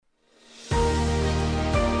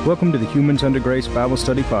Welcome to the Humans Under Grace Bible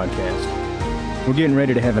Study Podcast. We're getting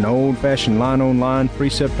ready to have an old-fashioned line-on-line,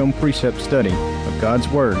 precept-on-precept study of God's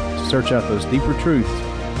Word to search out those deeper truths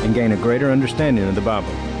and gain a greater understanding of the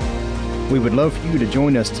Bible. We would love for you to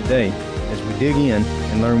join us today as we dig in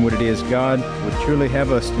and learn what it is God would truly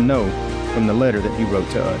have us to know from the letter that He wrote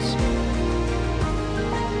to us.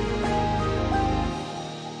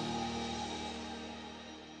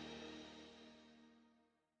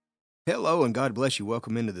 Hello, and God bless you.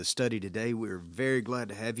 Welcome into the study today. We're very glad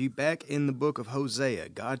to have you back in the book of Hosea,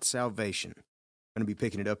 God's salvation. I'm going to be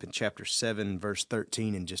picking it up in chapter 7, verse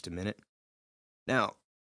 13 in just a minute. Now,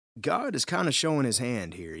 God is kind of showing His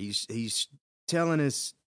hand here. He's telling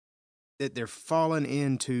us that they're falling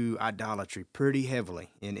into idolatry pretty heavily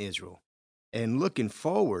in Israel. And looking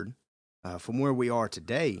forward from where we are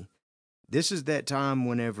today, this is that time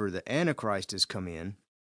whenever the Antichrist has come in,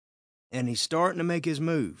 and he's starting to make his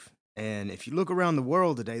move. And if you look around the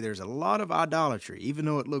world today, there's a lot of idolatry, even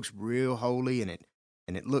though it looks real holy and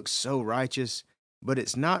it looks so righteous, but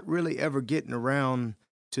it's not really ever getting around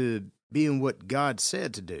to being what God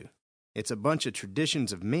said to do. It's a bunch of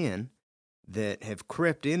traditions of men that have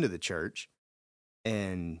crept into the church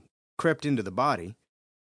and crept into the body,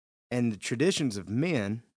 and the traditions of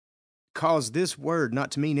men cause this word not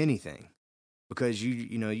to mean anything. Because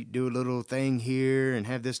you do a little thing here and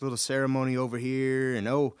have this little ceremony over here and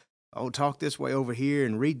talk this way over here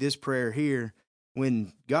and read this prayer here,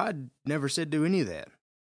 when God never said do any of that.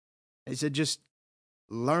 He said, just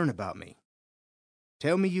learn about me.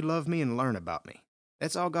 Tell me you love me and learn about me.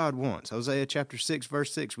 That's all God wants. Hosea chapter 6,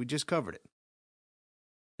 verse 6, we just covered it.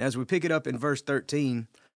 As we pick it up in verse 13,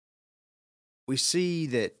 we see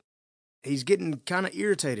that he's getting kind of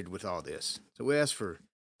irritated with all this. So we ask for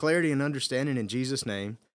clarity and understanding in Jesus'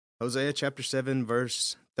 name. Hosea chapter 7,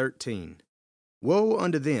 verse 13. Woe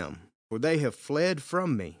unto them, for they have fled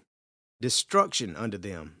from me. Destruction unto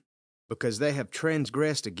them, because they have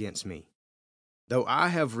transgressed against me. Though I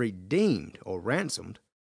have redeemed or ransomed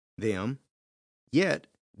them, yet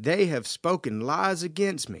they have spoken lies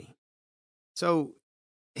against me. So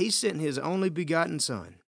he sent his only begotten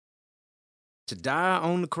Son to die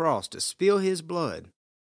on the cross, to spill his blood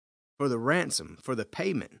for the ransom, for the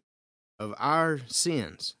payment of our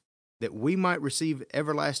sins, that we might receive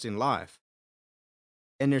everlasting life.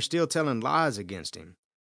 And they're still telling lies against him.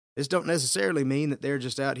 This don't necessarily mean that they're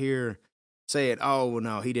just out here saying, oh, well,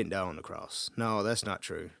 no, he didn't die on the cross. No, that's not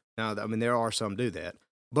true. Now, I mean, there are some do that.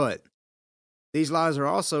 But these lies are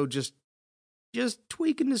also just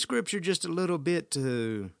tweaking the scripture just a little bit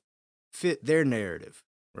to fit their narrative,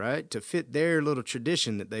 right? To fit their little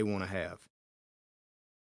tradition that they want to have.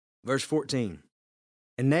 Verse 14.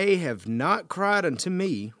 And they have not cried unto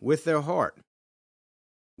me with their heart.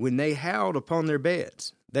 When they howled upon their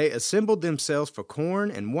beds, they assembled themselves for corn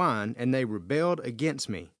and wine, and they rebelled against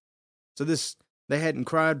me. So they hadn't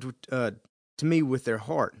cried to me with their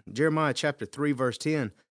heart. Jeremiah chapter 3, verse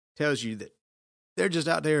 10 tells you that they're just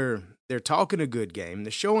out there, they're talking a good game,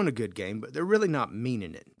 they're showing a good game, but they're really not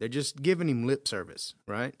meaning it. They're just giving him lip service,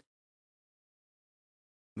 right?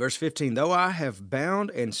 Verse 15, though I have bound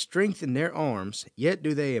and strengthened their arms, yet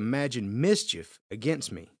do they imagine mischief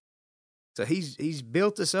against me. So he's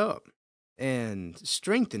built us up and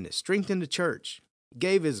strengthened the church,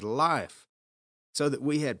 gave his life so that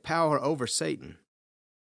we had power over Satan.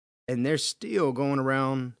 And they're still going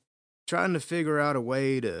around trying to figure out a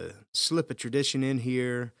way to slip a tradition in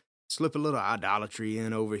here, slip a little idolatry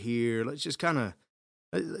in over here. Let's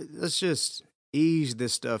just ease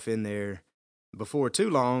this stuff in there. Before too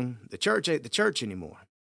long, the church ain't the church anymore.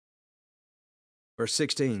 Verse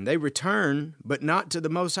 16, they return, but not to the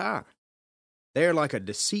Most High. They are like a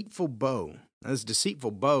deceitful bow. This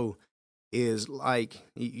deceitful bow is like,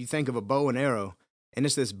 you think of a bow and arrow, and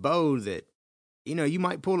it's this bow that, you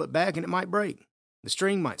might pull it back and it might break. The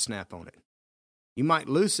string might snap on it. You might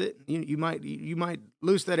loose it. You might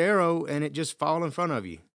loose that arrow and it just fall in front of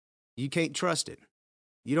you. You can't trust it.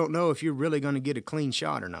 You don't know if you're really going to get a clean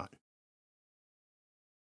shot or not.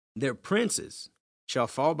 Their princes shall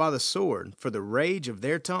fall by the sword for the rage of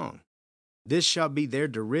their tongue. This shall be their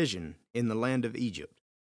derision in the land of Egypt.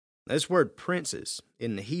 This word princes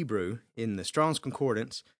in the Hebrew, in the Strong's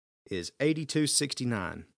Concordance, is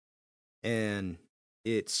 8269. And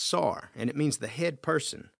it's sar, and it means the head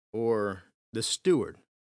person or the steward,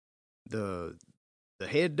 the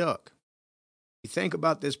head duck. You think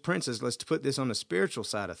about this princes, let's put this on the spiritual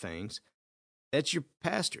side of things. That's your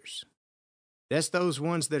pastors. That's those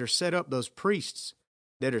ones that are set up, those priests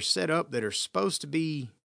that are set up that are supposed to be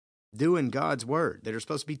doing God's word, that are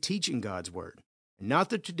supposed to be teaching God's word. not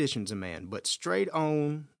the traditions of man, but straight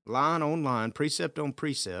on line, precept on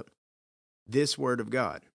precept, this word of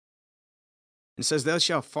God. And it says, thou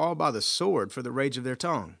shalt fall by the sword for the rage of their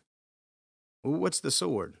tongue. Well, what's the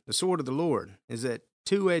sword? The sword of the Lord is that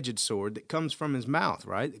two-edged sword that comes from his mouth,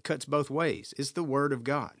 right? It cuts both ways. It's the word of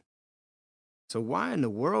God. So why in the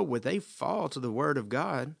world would they fall to the word of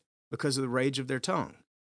God because of the rage of their tongue?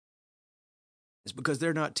 It's because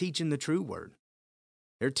they're not teaching the true word.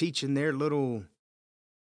 They're teaching their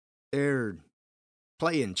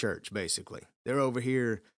playing church, basically. They're over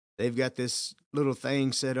here. They've got this little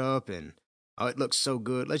thing set up, and oh, it looks so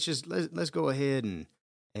good. Let's go ahead and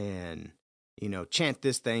chant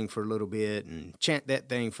this thing for a little bit and chant that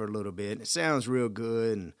thing for a little bit. It sounds real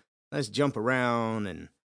good, and let's jump around and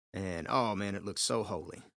oh man, it looks so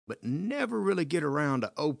holy. But never really get around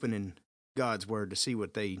to opening God's word to see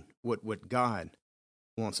what God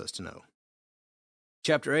wants us to know.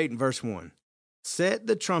 Chapter 8 and verse 1. Set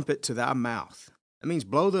the trumpet to thy mouth. That means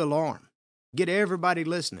blow the alarm. Get everybody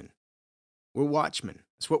listening. We're watchmen.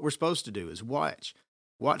 That's what we're supposed to do, is watch.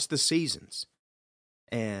 Watch the seasons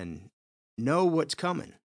and know what's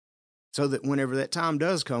coming, so that whenever that time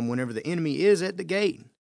does come, whenever the enemy is at the gate,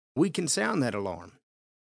 we can sound that alarm.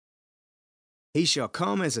 He shall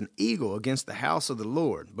come as an eagle against the house of the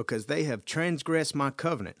Lord, because they have transgressed my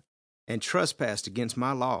covenant and trespassed against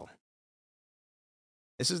my law.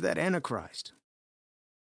 This is that Antichrist.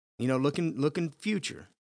 Looking future.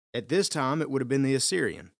 At this time, it would have been the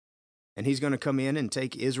Assyrian. And he's going to come in and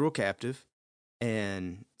take Israel captive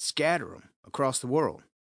and scatter them across the world.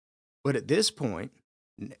 But at this point,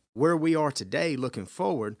 where we are today, looking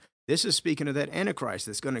forward, this is speaking of that Antichrist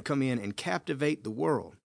that's going to come in and captivate the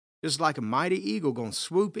world. Just like a mighty eagle going to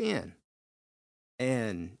swoop in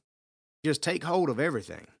and just take hold of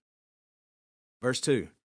everything. Verse 2,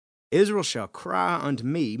 Israel shall cry unto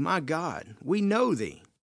me, my God, we know thee.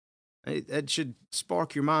 That should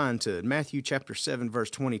spark your mind to Matthew chapter 7, verse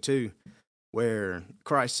 22, where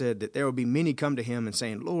Christ said that there will be many come to him and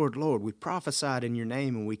saying, Lord, Lord, we prophesied in your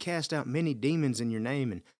name, and we cast out many demons in your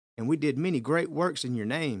name, and we did many great works in your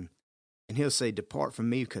name. And he'll say, depart from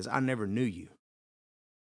me, because I never knew you.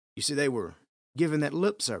 You see, they were giving that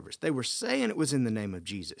lip service. They were saying it was in the name of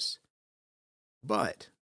Jesus. But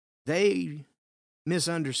they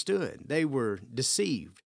misunderstood. They were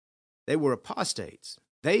deceived. They were apostates.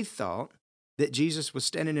 They thought that Jesus was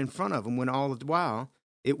standing in front of them, when all the while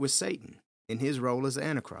it was Satan in his role as the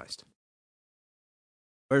Antichrist.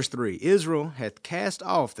 Verse 3, Israel hath cast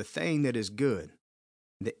off the thing that is good.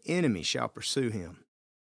 The enemy shall pursue him.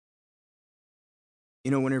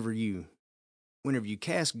 Whenever you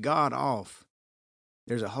cast God off,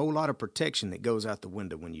 there's a whole lot of protection that goes out the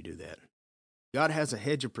window when you do that. God has a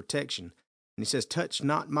hedge of protection, and he says, touch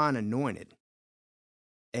not mine anointed.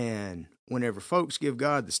 And whenever folks give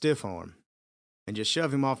God the stiff arm and just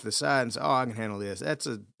shove him off to the side and say, oh, I can handle this,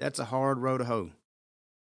 that's a hard row to hoe,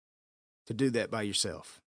 to do that by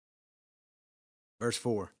yourself. Verse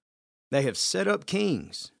 4, they have set up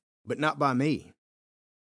kings, but not by me.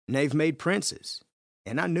 And they've made princes,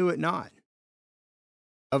 and I knew it not.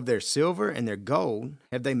 Of their silver and their gold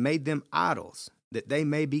have they made them idols, that they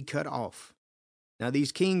may be cut off. Now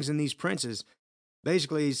these kings and these princes,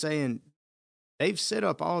 basically he's saying, they've set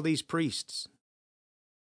up all these priests,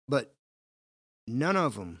 but none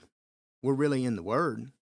of them were really in the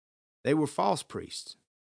word. They were false priests.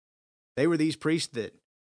 They were these priests that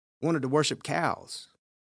wanted to worship cows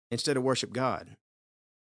instead of worship God,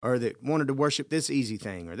 or that wanted to worship this easy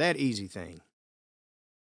thing or that easy thing.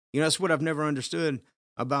 That's what I've never understood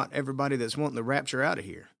about everybody that's wanting the rapture out of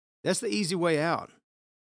here. That's the easy way out.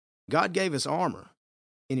 God gave us armor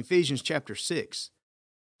in Ephesians chapter 6,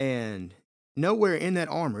 and nowhere in that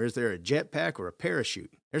armor is there a jetpack or a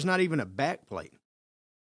parachute. There's not even a back plate.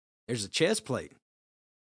 There's a chest plate,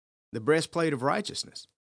 the breastplate of righteousness.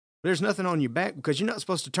 There's nothing on your back, because you're not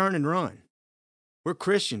supposed to turn and run. We're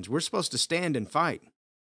Christians. We're supposed to stand and fight.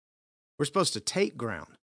 We're supposed to take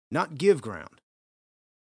ground, not give ground.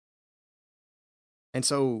 And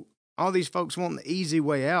so all these folks wanting the easy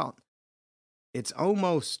way out, it's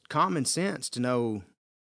almost common sense to know,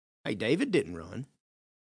 hey, David didn't run.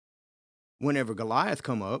 Whenever Goliath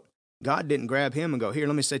come up, God didn't grab him and go, here,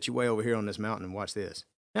 let me set you way over here on this mountain and watch this.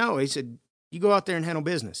 No, he said, you go out there and handle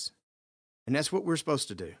business. And that's what we're supposed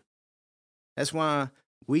to do. That's why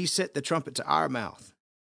we set the trumpet to our mouth.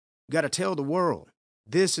 We've got to tell the world,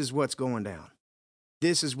 this is what's going down.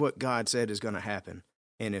 This is what God said is going to happen.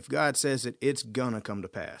 And if God says it, it's going to come to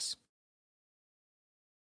pass.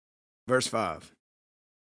 Verse 5,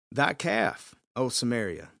 thy calf, O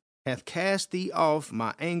Samaria, hath cast thee off,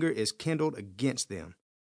 my anger is kindled against them.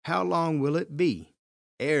 How long will it be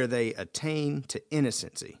ere they attain to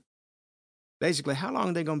innocency. Basically, how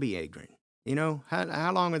long are they going to be ignorant? You know,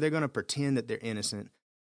 how long are they going to pretend that they're innocent,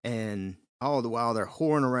 and all the while they're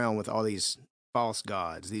whoring around with all these false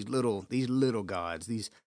gods, these little gods, these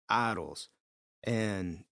idols,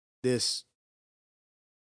 and this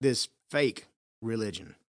fake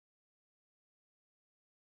religion.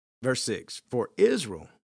 Verse 6, for Israel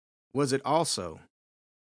was it also,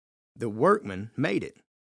 the workman made it.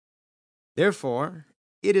 Therefore,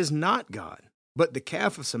 it is not God, but the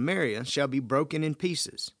calf of Samaria shall be broken in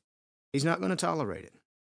pieces. He's not going to tolerate it.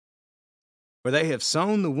 For they have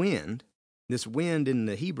sown the wind. This wind in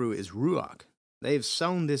the Hebrew is ruach. They have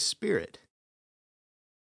sown this spirit,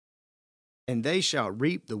 and they shall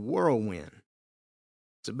reap the whirlwind.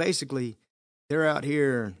 So basically, they're out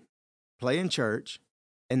here playing church,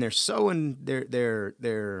 and they're sowing,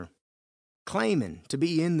 they're claiming to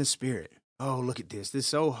be in the spirit. Oh, look at this. This is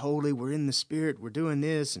so holy. We're in the spirit. We're doing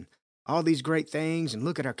this and all these great things. And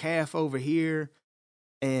look at our calf over here.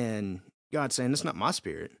 And God's saying, it's not my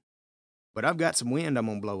spirit, but I've got some wind I'm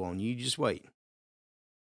going to blow on you. You just wait.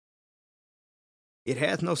 It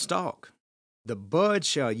hath no stalk. The bud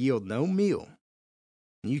shall yield no meal.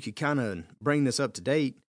 And you could kind of bring this up to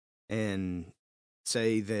date and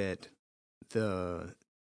say that the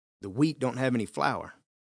wheat don't have any flour.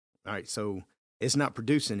 All right, so it's not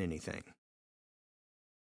producing anything.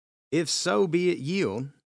 If so be it yield,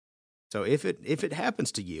 so if it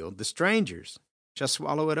happens to yield, the strangers shall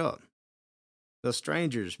swallow it up. Those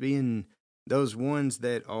strangers being those ones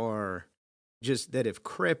that are just, that have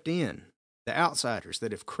crept in, the outsiders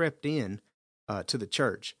that have crept in to the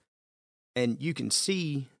church. And you can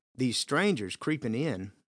see these strangers creeping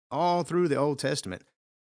in all through the Old Testament,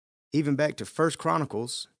 even back to 1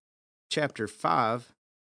 Chronicles chapter 2,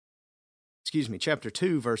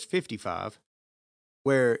 verse 55,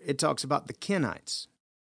 where it talks about the Kenites,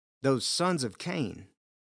 those sons of Cain.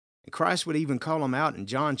 And Christ would even call them out in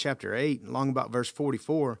John chapter 8, along about verse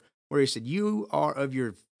 44, where he said, you are of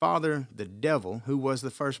your father, the devil, who was the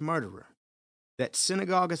first murderer. That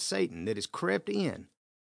synagogue of Satan that has crept in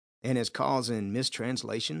and is causing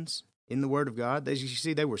mistranslations in the Word of God. As you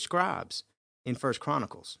see, they were scribes in 1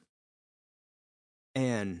 Chronicles.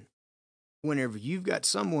 And whenever you've got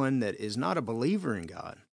someone that is not a believer in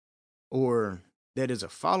God, or that is a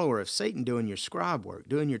follower of Satan doing your scribe work,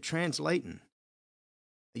 doing your translating,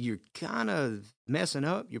 you're kind of messing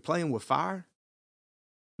up. You're playing with fire.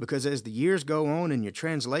 Because as the years go on and your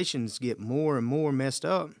translations get more and more messed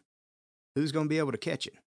up, who's going to be able to catch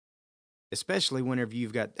it? Especially whenever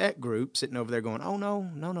you've got that group sitting over there going, oh,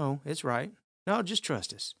 no, it's right. No, just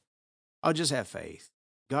trust us. I'll just have faith.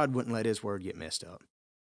 God wouldn't let his word get messed up.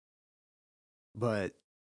 But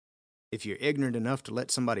if you're ignorant enough to let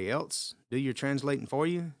somebody else do your translating for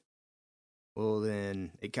you, well,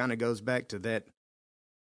 then it kind of goes back to that,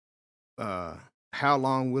 how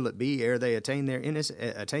long will it be ere they attain to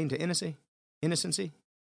innocency?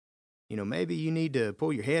 You know, maybe you need to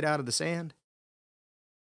pull your head out of the sand.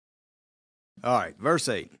 All right, verse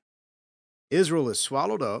 8. Israel is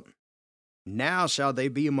swallowed up. Now shall they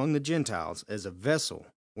be among the Gentiles as a vessel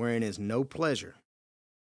wherein is no pleasure.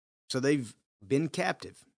 So they've been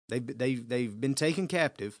captive. They've been taken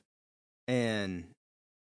captive, and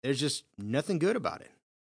there's just nothing good about it.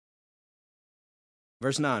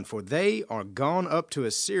 Verse 9, for they are gone up to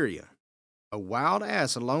Assyria. A wild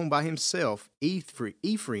ass alone by himself,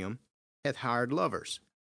 Ephraim, hath hired lovers.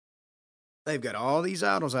 They've got all these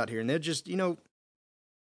idols out here, and they're just,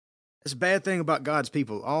 it's a bad thing about God's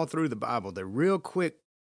people all through the Bible. They're real quick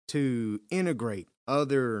to integrate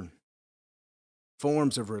other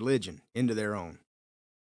forms of religion into their own.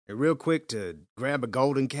 They're real quick to grab a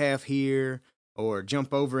golden calf here, or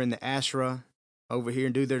jump over in the Asherah over here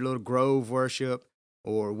and do their little grove worship,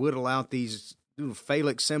 or whittle out these little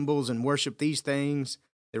phallic symbols and worship these things.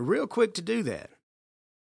 They're real quick to do that.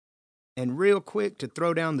 And real quick to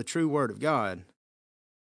throw down the true word of God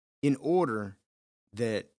in order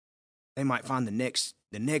that they might find the next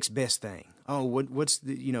best thing. Oh, what's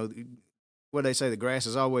the, what they say, the grass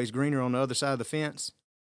is always greener on the other side of the fence?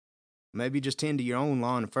 Maybe just tend to your own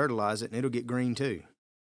lawn and fertilize it, and it'll get green too.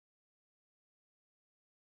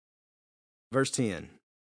 Verse 10,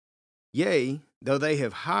 yea, though they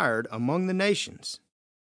have hired among the nations,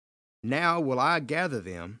 now will I gather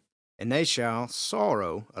them, and they shall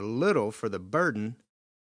sorrow a little for the burden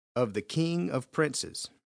of the king of princes.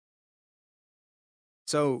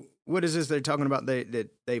 So what is this they're talking about that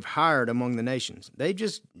they've hired among the nations? They've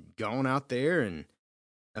just gone out there and,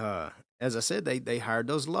 as I said, they hired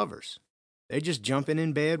those lovers. They're just jumping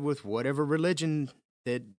in bed with whatever religion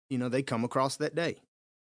that, they come across that day.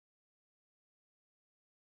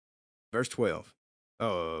 Verse 12.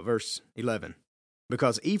 Verse 11.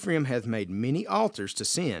 Because Ephraim hath made many altars to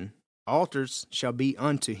sin, altars shall be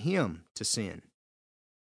unto him to sin.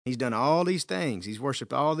 He's done all these things. He's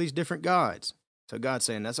worshiped all these different gods. So God's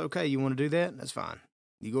saying, that's okay. You want to do that? That's fine.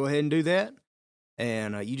 You go ahead and do that,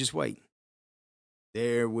 and you just wait.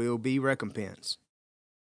 There will be recompense.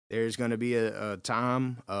 There's going to be a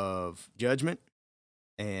time of judgment,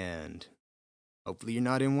 and hopefully you're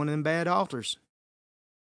not in one of them bad altars.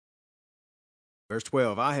 Verse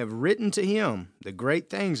 12, I have written to him the great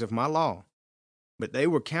things of my law, but they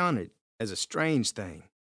were counted as a strange thing.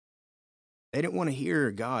 They didn't want to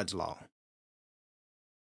hear God's law.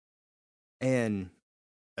 And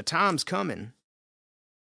a time's coming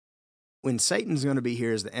when Satan's going to be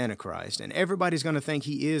here as the Antichrist, and everybody's going to think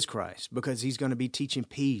he is Christ because he's going to be teaching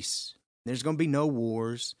peace. There's going to be no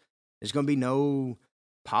wars. There's going to be no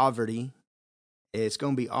poverty. It's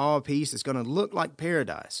going to be all peace. It's going to look like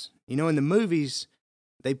paradise. You know, in the movies,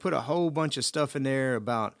 they put a whole bunch of stuff in there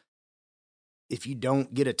about if you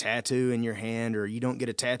don't get a tattoo in your hand or you don't get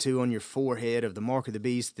a tattoo on your forehead of the mark of the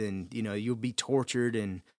beast, then, you know, you'll be tortured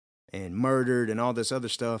and murdered and all this other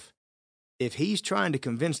stuff. If he's trying to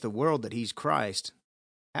convince the world that he's Christ,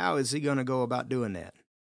 how is he going to go about doing that?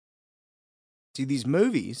 See, these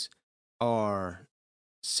movies are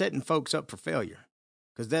setting folks up for failure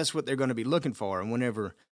because that's what they're going to be looking for. And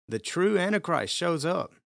whenever the true Antichrist shows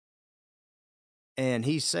up and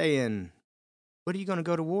he's saying, what are you going to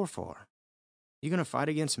go to war for? You going to fight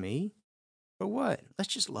against me? For what?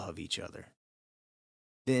 Let's just love each other.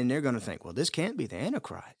 Then they're going to think, well, this can't be the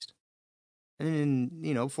Antichrist. And then,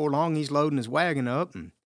 you know, before long, he's loading his wagon up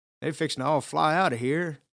and they're fixing to all fly out of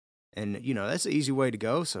here. And, you know, that's the easy way to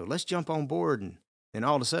go. So let's jump on board. And then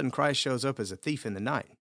all of a sudden, Christ shows up as a thief in the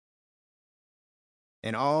night.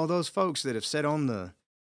 And all those folks that have sat on the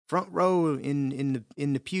front row in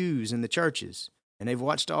the pews in the churches, and they've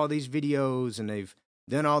watched all these videos and they've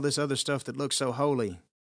done all this other stuff that looks so holy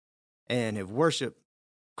and have worshiped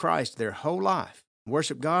Christ their whole life,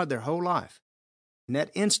 worshiped God their whole life, in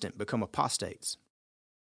that instant become apostates.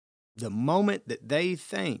 The moment that they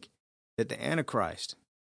think that the Antichrist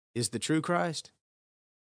is the true Christ,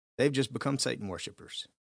 they've just become Satan worshipers.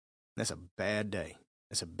 That's a bad day.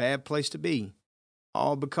 That's a bad place to be,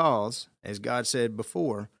 all because, as God said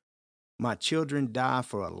before, my children die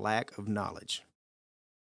for a lack of knowledge.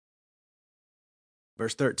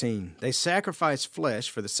 Verse 13, they sacrifice flesh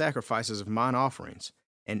for the sacrifices of mine offerings,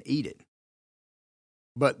 and eat it.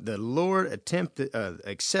 But the Lord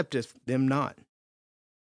accepteth them not.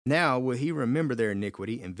 Now will he remember their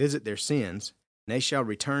iniquity and visit their sins, and they shall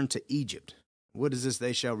return to Egypt. What is this?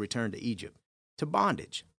 They shall return to Egypt, to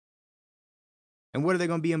bondage. And what are they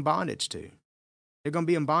going to be in bondage to? They're going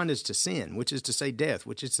to be in bondage to sin, which is to say death,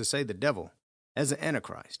 which is to say the devil, as an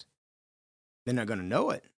Antichrist. They're not going to know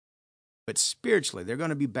it, but spiritually they're going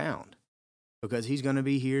to be bound because he's going to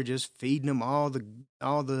be here just feeding them all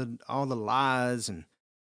the lies and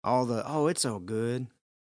all the, oh, it's all good.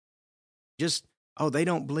 Just, oh, they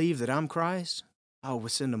don't believe that I'm Christ? Oh, we'll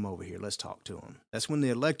send them over here. Let's talk to them. That's when the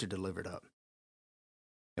elect are delivered up.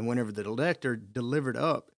 And whenever the elect are delivered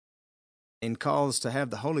up and caused to have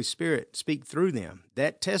the Holy Spirit speak through them,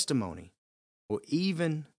 that testimony will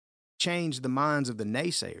even change the minds of the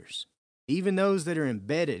naysayers, even those that are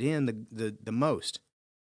embedded in the most.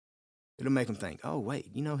 It'll make them think, oh, wait,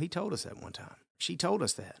 you know, he told us that one time. She told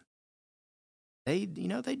us that. They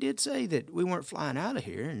did say that we weren't flying out of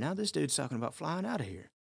here, and now this dude's talking about flying out of here.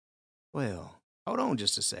 Well, hold on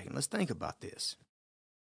just a second. Let's think about this.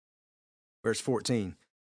 Verse 14,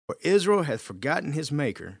 for Israel hath forgotten his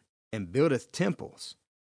maker, and buildeth temples,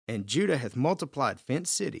 and Judah hath multiplied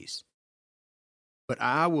fenced cities. But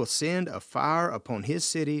I will send a fire upon his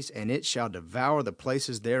cities, and it shall devour the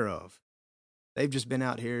places thereof. They've just been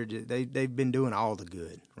out here, they've been doing all the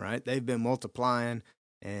good, right? They've been multiplying,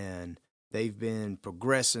 and they've been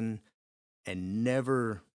progressing and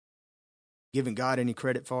never giving God any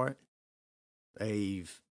credit for it.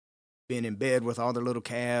 They've been in bed with all their little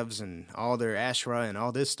calves and all their Asherah and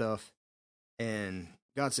all this stuff. And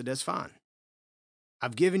God said, that's fine.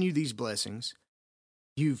 I've given you these blessings.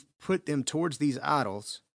 You've put them towards these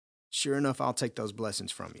idols. Sure enough, I'll take those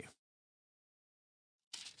blessings from you.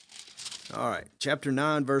 All right, chapter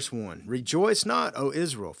 9, verse 1. Rejoice not, O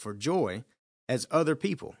Israel, for joy as other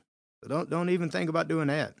people. So don't even think about doing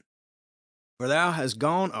that. For thou hast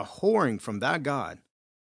gone a whoring from thy God.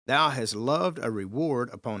 Thou hast loved a reward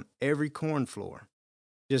upon every corn floor.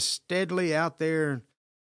 Just steadily out there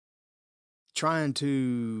trying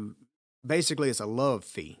to, basically it's a love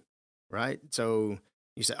fee, right? So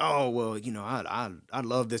you say, oh, well, you know, I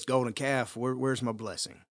love this golden calf. Where's my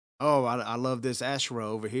blessing? Oh, I love this Asherah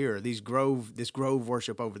over here, this grove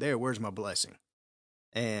worship over there. Where's my blessing?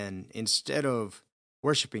 And instead of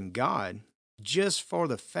worshiping God just for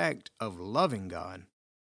the fact of loving God,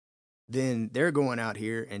 then they're going out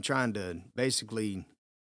here and trying to basically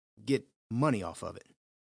get money off of it,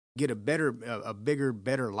 get a bigger,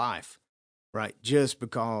 better life, right? Just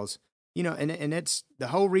because, and that's the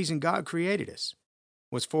whole reason God created us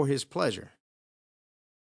was for his pleasure.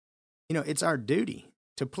 It's our duty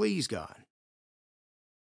to please God.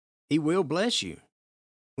 He will bless you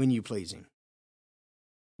when you please him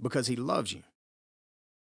because he loves you.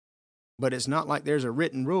 But it's not like there's a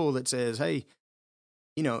written rule that says, hey,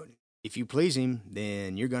 if you please him,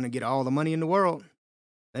 then you're going to get all the money in the world.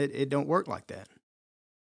 It don't work like that.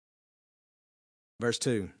 Verse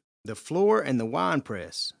 2, the floor and the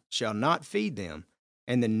winepress shall not feed them,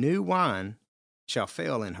 and the new wine shall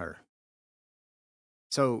fail in her.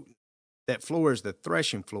 So that floor is the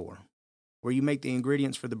threshing floor where you make the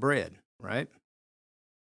ingredients for the bread, right?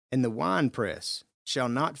 And the winepress shall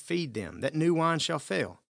not feed them. That new wine shall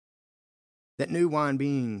fail. That new wine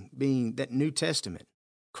being that New Testament,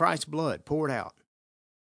 Christ's blood poured out.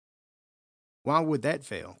 Why would that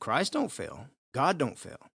fail? Christ don't fail. God don't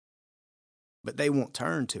fail. But they won't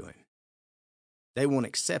turn to him. They won't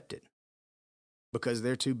accept it because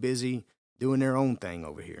they're too busy doing their own thing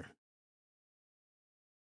over here.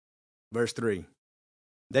 Verse 3,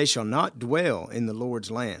 they shall not dwell in the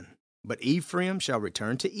Lord's land, but Ephraim shall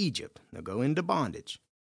return to Egypt. They'll go into bondage.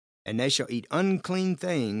 And they shall eat unclean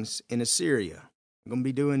things in Assyria. They're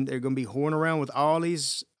going to be whoring around with all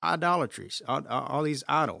these idolatries, all these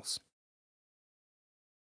idols.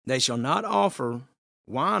 They shall not offer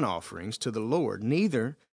wine offerings to the Lord,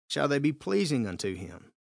 neither shall they be pleasing unto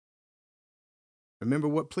him. Remember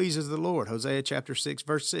what pleases the Lord, Hosea chapter 6,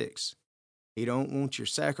 verse 6. He don't want your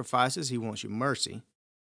sacrifices, he wants your mercy.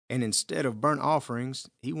 And instead of burnt offerings,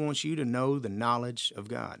 he wants you to know the knowledge of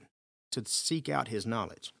God, to seek out his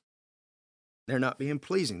knowledge. They're not being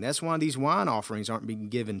pleasing. That's why these wine offerings aren't being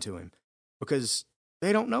given to him, because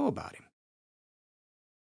they don't know about him.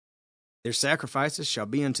 Their sacrifices shall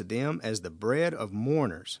be unto them as the bread of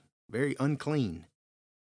mourners, very unclean.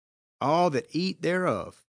 All that eat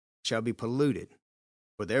thereof shall be polluted,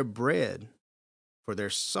 for their bread, for their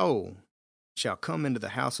soul shall come into the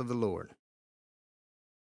house of the Lord.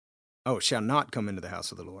 Oh, shall not come into the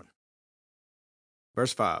house of the Lord.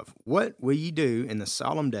 Verse 5, what will ye do in the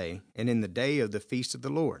solemn day and in the day of the feast of the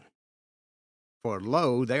Lord? For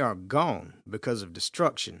lo, they are gone because of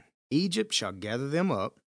destruction. Egypt shall gather them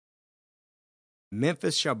up.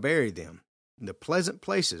 Memphis shall bury them, the pleasant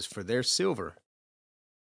places for their silver.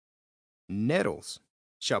 Nettles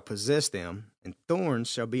shall possess them, and thorns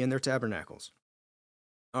shall be in their tabernacles.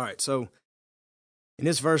 All right, so in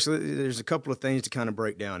this verse, there's a couple of things to kind of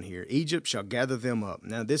break down here. Egypt shall gather them up.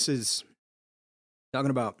 Now, this is talking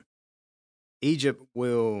about Egypt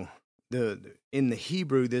will, in the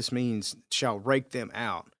Hebrew, this means shall rake them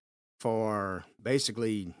out for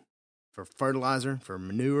basically for fertilizer, for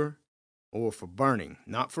manure, or for burning,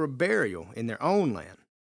 not for a burial in their own land,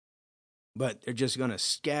 but they're just going to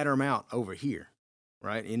scatter them out over here,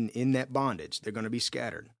 right? In that bondage, they're going to be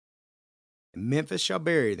scattered. And Memphis shall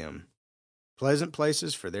bury them, pleasant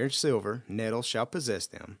places for their silver, nettles shall possess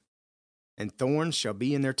them, and thorns shall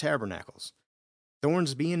be in their tabernacles.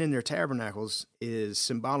 Thorns being in their tabernacles is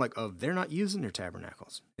symbolic of they're not using their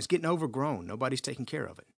tabernacles. It's getting overgrown. Nobody's taking care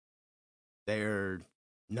of it. They're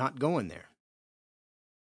not going there.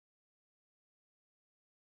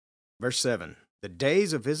 Verse 7, the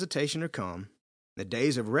days of visitation are come, the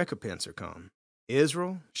days of recompense are come.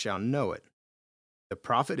 Israel shall know it. The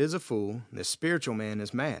prophet is a fool, the spiritual man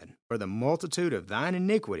is mad, for the multitude of thine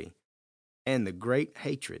iniquity and the great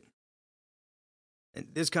hatred. And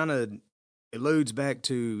this kind of alludes back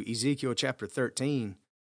to Ezekiel chapter 13,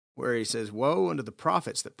 where he says, woe unto the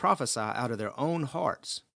prophets that prophesy out of their own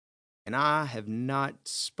hearts, and I have not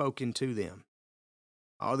spoken to them.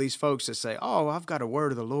 All these folks that say, oh, I've got a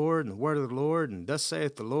word of the Lord, and the word of the Lord, and thus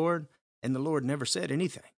saith the Lord, and the Lord never said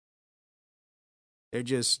anything. They're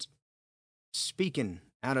just speaking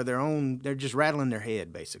out of their own, they're just rattling their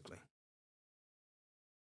head, basically.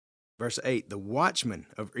 Verse 8, the watchman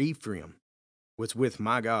of Ephraim was with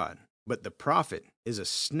my God, but the prophet is a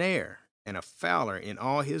snare and a fowler in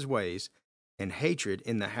all his ways, and hatred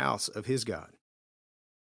in the house of his God.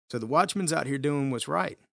 So the watchman's out here doing what's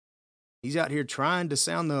right. He's out here trying to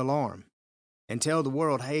sound the alarm and tell the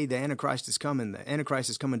world, hey, the Antichrist is coming. The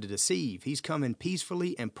Antichrist is coming to deceive. He's coming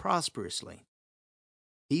peacefully and prosperously.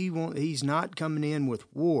 He's not coming in with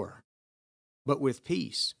war, but with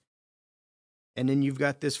peace. And then you've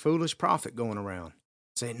got this foolish prophet going around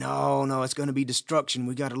say, no, it's going to be destruction.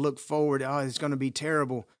 We got to look forward. Oh, it's going to be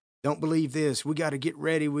terrible. Don't believe this. We got to get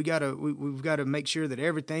ready. We've got to make sure that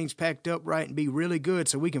everything's packed up right and be really good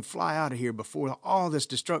so we can fly out of here before all this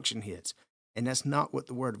destruction hits. And that's not what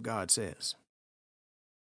the Word of God says.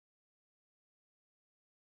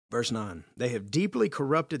 Verse 9, they have deeply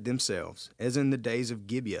corrupted themselves, as in the days of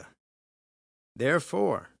Gibeah.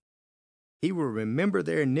 Therefore, he will remember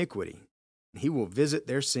their iniquity, and he will visit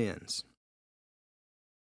their sins.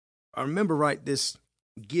 I remember right this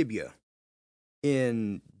Gibeah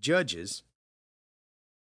in Judges,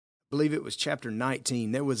 I believe it was chapter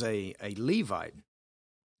 19, there was a Levite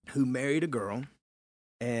who married a girl,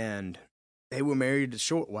 and they were married a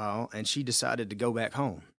short while, and she decided to go back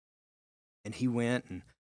home. And he went and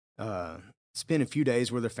spent a few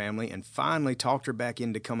days with her family and finally talked her back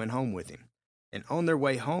into coming home with him. And on their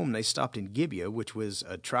way home, they stopped in Gibeah, which was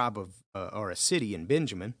a tribe of, or a city in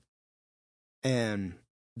Benjamin. And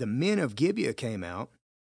the men of Gibeah came out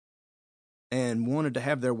and wanted to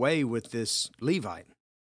have their way with this Levite.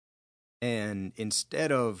 And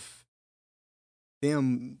instead of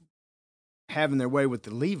them having their way with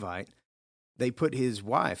the Levite, they put his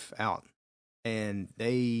wife out, and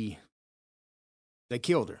they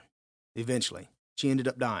killed her eventually. She ended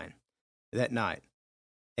up dying that night.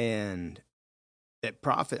 And that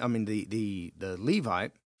prophet, the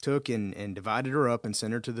Levite took and divided her up and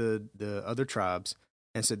sent her to the other tribes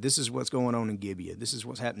and said, this is what's going on in Gibeah. This is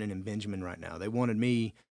what's happening in Benjamin right now. They wanted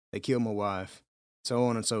me. They killed my wife, so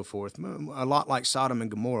on and so forth. A lot like Sodom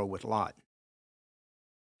and Gomorrah with Lot.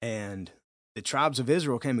 And the tribes of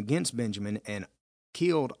Israel came against Benjamin and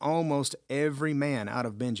killed almost every man out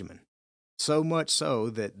of Benjamin. So much so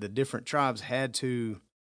that the different tribes had to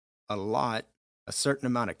allot a certain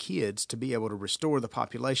amount of kids to be able to restore the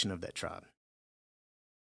population of that tribe.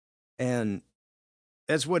 And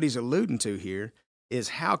that's what he's alluding to here, is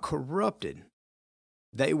how corrupted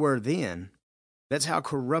they were then. That's how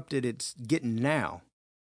corrupted it's getting now.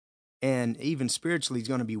 And even spiritually, it's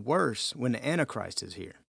going to be worse when the Antichrist is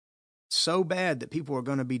here. So bad that people are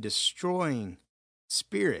going to be destroying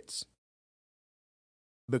spirits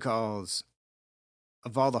because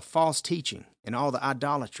of all the false teaching and all the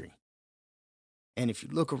idolatry. And if you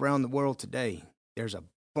look around the world today, there's a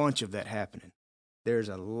bunch of that happening. There's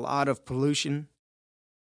a lot of pollution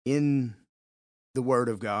in the Word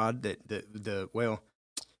of God,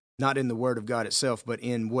 not in the Word of God itself, but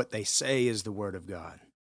in what they say is the Word of God.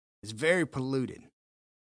 It's very polluted.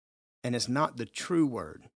 And it's not the true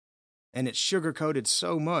Word. And it's sugar-coated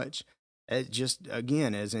so much, as just,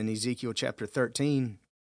 again, as in Ezekiel chapter 13,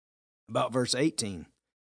 about verse 18,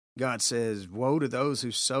 God says, woe to those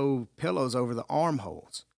who sew pillows over the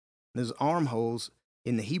armholes. Those armholes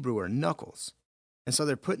in the Hebrew are knuckles. And so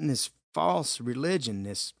they're putting this false religion,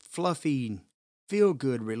 this fluffy,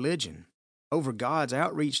 feel-good religion, over God's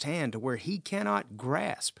outreached hand to where he cannot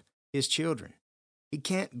grasp his children. He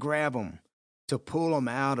can't grab them to pull them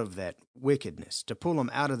out of that wickedness, to pull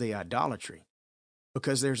them out of the idolatry,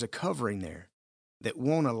 because there's a covering there that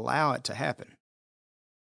won't allow it to happen.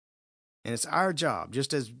 And it's our job,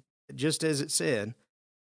 just as it said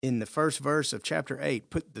in the first verse of chapter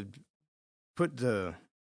 8, put the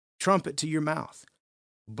trumpet to your mouth.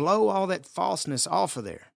 Blow all that falseness off of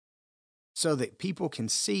there so that people can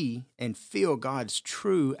see and feel God's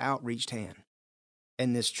true outreached hand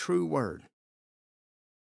and this true word.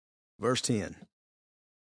 Verse 10,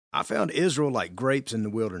 I found Israel like grapes in the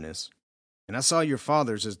wilderness, and I saw your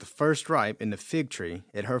fathers as the first ripe in the fig tree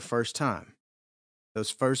at her first time, those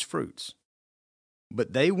first fruits.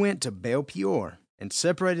 But they went to Baal Peor and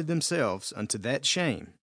separated themselves unto that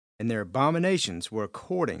shame, and their abominations were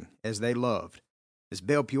according as they loved. This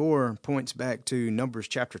Baal Peor points back to Numbers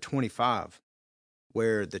chapter 25,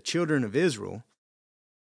 where the children of Israel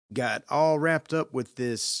got all wrapped up with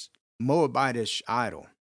this Moabitish idol.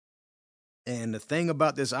 And the thing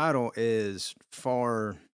about this idol is,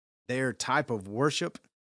 for their type of worship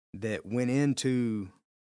that went into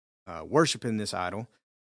worshiping this idol,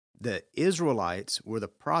 the Israelites were the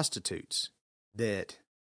prostitutes that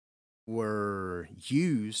were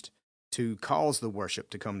used to cause the worship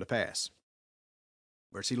to come to pass.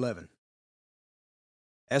 Verse 11,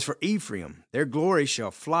 as for Ephraim, their glory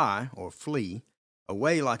shall fly or flee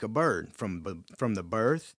away like a bird from the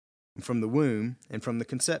birth, and from the womb, and from the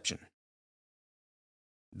conception.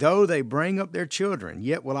 Though they bring up their children,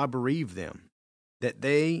 yet will I bereave them, that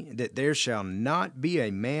there shall not be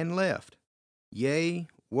a man left. Yea,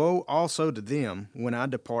 woe also to them when I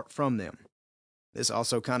depart from them. This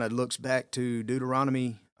also kind of looks back to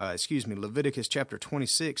Leviticus chapter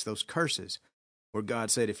 26, those curses, where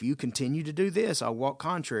God said, if you continue to do this, I'll walk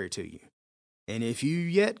contrary to you. And if you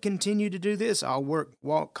yet continue to do this, I'll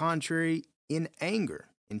walk contrary in anger,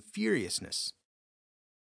 in furiousness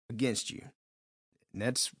against you. And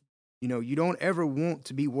that's, you don't ever want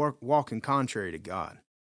to be walking contrary to God.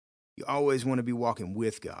 You always want to be walking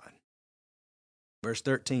with God. Verse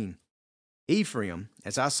 13, Ephraim,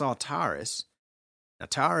 as I saw Tyrus. Now,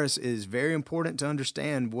 Tyrus is very important to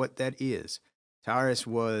understand what that is. Tyrus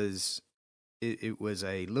was, it was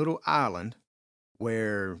a little island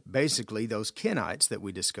where basically those Kenites that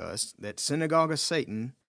we discussed, that synagogue of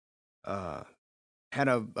Satan, had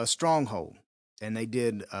a stronghold, and they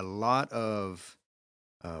did a lot of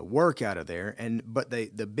work out of there. But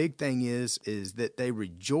the big thing is that they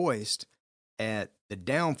rejoiced at the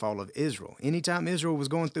downfall of Israel. Anytime Israel was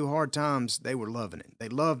going through hard times, they were loving it. They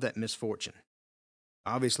loved that misfortune.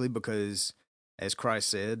 Obviously, because, as Christ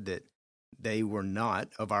said, that they were not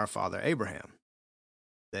of our father Abraham.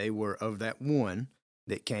 They were of that one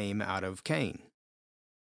that came out of Cain.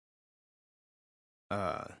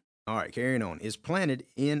 All right, carrying on. Is planted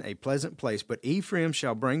in a pleasant place, but Ephraim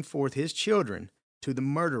shall bring forth his children to the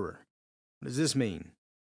murderer. What does this mean?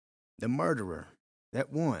 The murderer,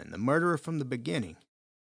 that one, the murderer from the beginning,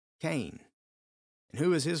 Cain. And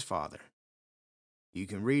who is his father? You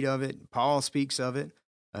can read of it. Paul speaks of it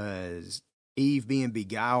as Eve being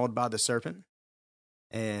beguiled by the serpent.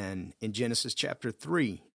 And in Genesis chapter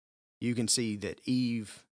 3, you can see that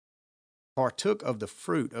Eve partook of the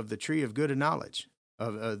fruit of the tree of good and knowledge,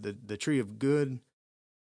 of the tree of good,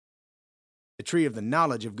 the tree of the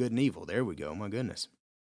knowledge of good and evil. There we go, my goodness.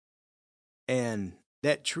 And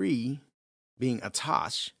that tree being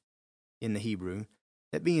Atash in the Hebrew,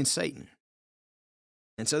 that being Satan.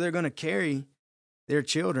 And so they're going to carry their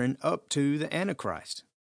children up to the Antichrist,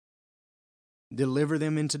 deliver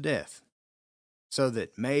them into death, so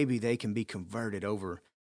that maybe they can be converted over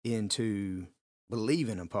into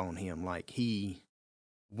believing upon him like he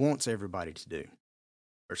wants everybody to do.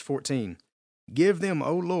 Verse 14, give them,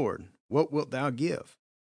 O Lord, what wilt thou give?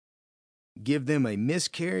 Give them a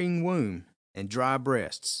miscarrying womb and dry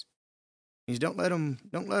breasts. Means don't let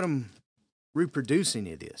them reproduce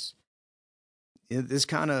any of this. This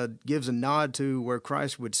kind of gives a nod to where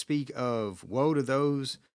Christ would speak of woe to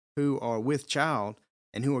those who are with child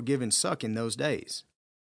and who are given suck in those days.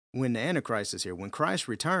 When the Antichrist is here, when Christ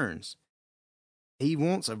returns, he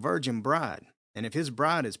wants a virgin bride. And if his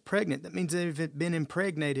bride is pregnant, that means they've been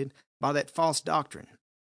impregnated by that false doctrine.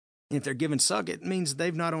 And if they're given suck, it means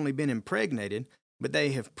they've not only been impregnated, but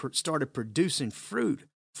they have started producing fruit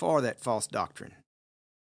for that false doctrine.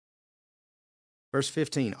 Verse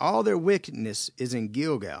 15, all their wickedness is in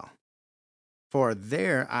Gilgal, for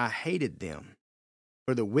there I hated them.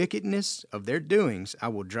 For the wickedness of their doings I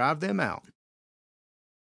will drive them out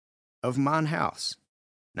of mine house,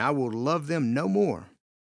 and I will love them no more.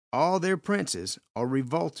 All their princes are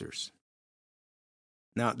revolters.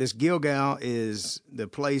 Now, this Gilgal is the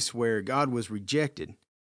place where God was rejected,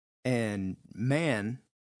 and man,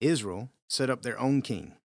 Israel, set up their own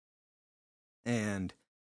king. And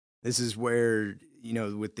this is where,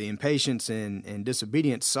 with the impatience and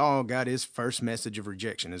disobedience, Saul got his first message of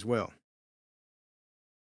rejection as well.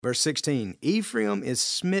 Verse 16, Ephraim is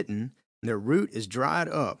smitten, their root is dried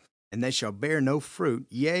up, and they shall bear no fruit.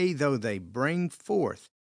 Yea, though they bring forth,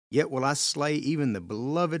 yet will I slay even the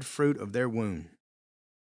beloved fruit of their womb.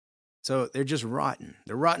 So they're just rotten.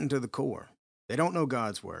 They're rotten to the core. They don't know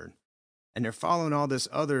God's word, and they're following all this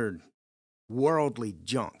other worldly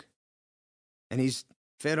junk. And he's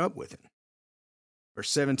fed up with it. Verse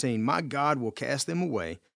 17, my God will cast them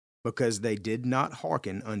away because they did not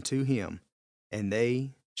hearken unto him, and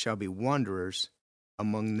they shall be wanderers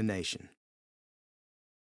among the nation.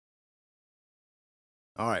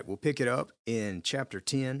 All right, we'll pick it up in chapter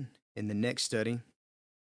 10 in the next study.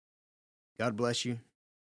 God bless you.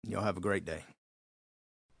 Y'all have a great day.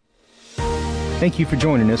 Thank you for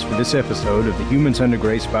joining us for this episode of the Humans Under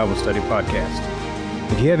Grace Bible Study Podcast.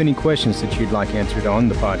 If you have any questions that you'd like answered on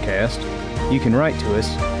the podcast, you can write to us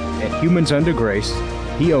at Humans Under Grace,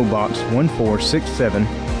 P.O. Box 1467,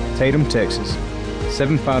 Tatum, Texas,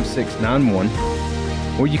 75691,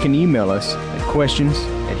 or you can email us at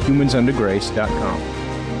questions@humansundergrace.com.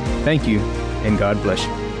 Thank you, and God bless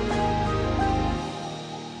you.